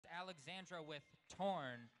Alexandra with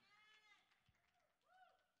Torn.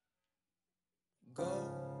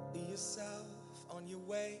 Go be yourself on your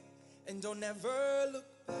way, and don't ever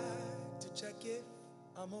look back to check if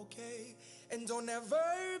I'm okay. And don't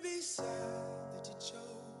ever be sad that you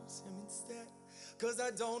chose him instead, 'cause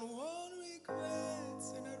I don't want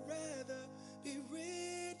regrets, and I'd rather be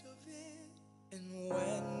rid of it. And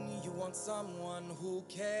when you want someone who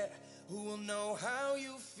care, who will know how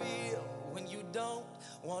you feel when you don't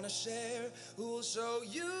want to share, who will show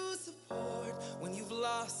you support when you've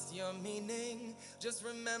lost your meaning. Just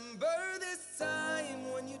remember this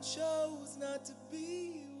time when you chose not to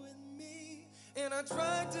be with me. And I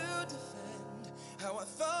tried to defend how I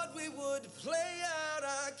thought we would play out.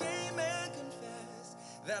 I came and confessed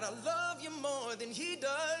that I love you more than he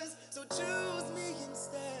does. So choose me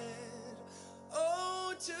instead.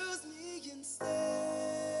 Oh, choose me instead.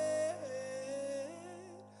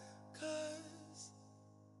 'Cause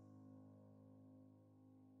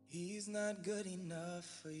he's not good enough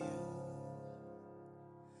for you.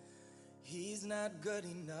 He's not good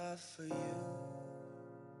enough for you.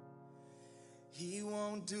 He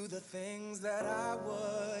won't do the things that I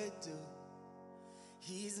would do.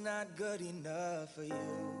 He's not good enough for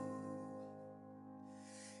you.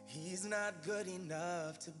 He's not good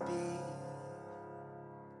enough to be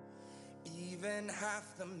even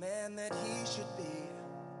half the man that he should be.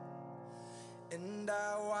 And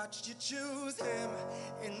I watched you choose him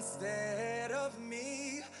instead of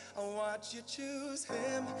me. I watched you choose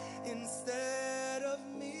him instead of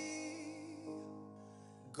me.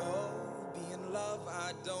 Go be in love,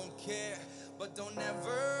 I don't care, but don't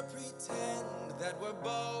ever pretend that we're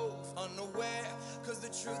both unaware. 'Cause the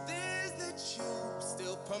truth is that you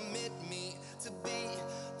still permit me to be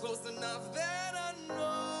close enough that I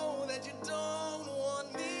know that you don't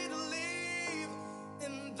want me to leave.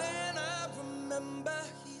 And then I remember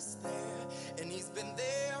he's there, and he's been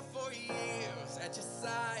there for years at your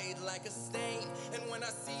side like a stain. And when I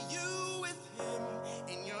see you with him,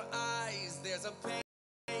 in your eyes there's a pain,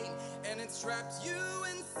 and it's trapped you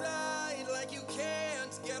inside like you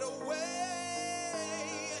can't get away.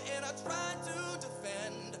 And I tried to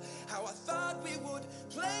defend how I thought we would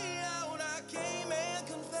play out. I came and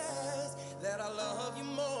confessed that I love you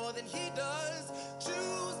more than he does.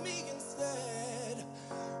 Choose me instead.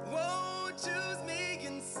 Whoa, choose me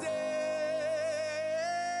instead.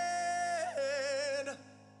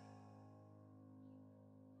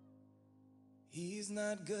 He's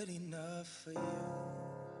not good enough for you.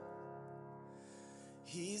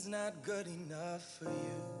 He's not good enough for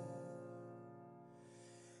you.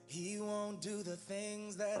 He won't do the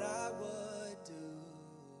things that I would do.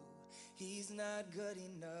 He's not good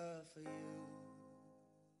enough for you.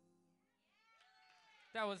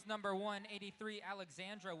 That was number 183,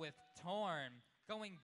 Alexandra with Torn. Going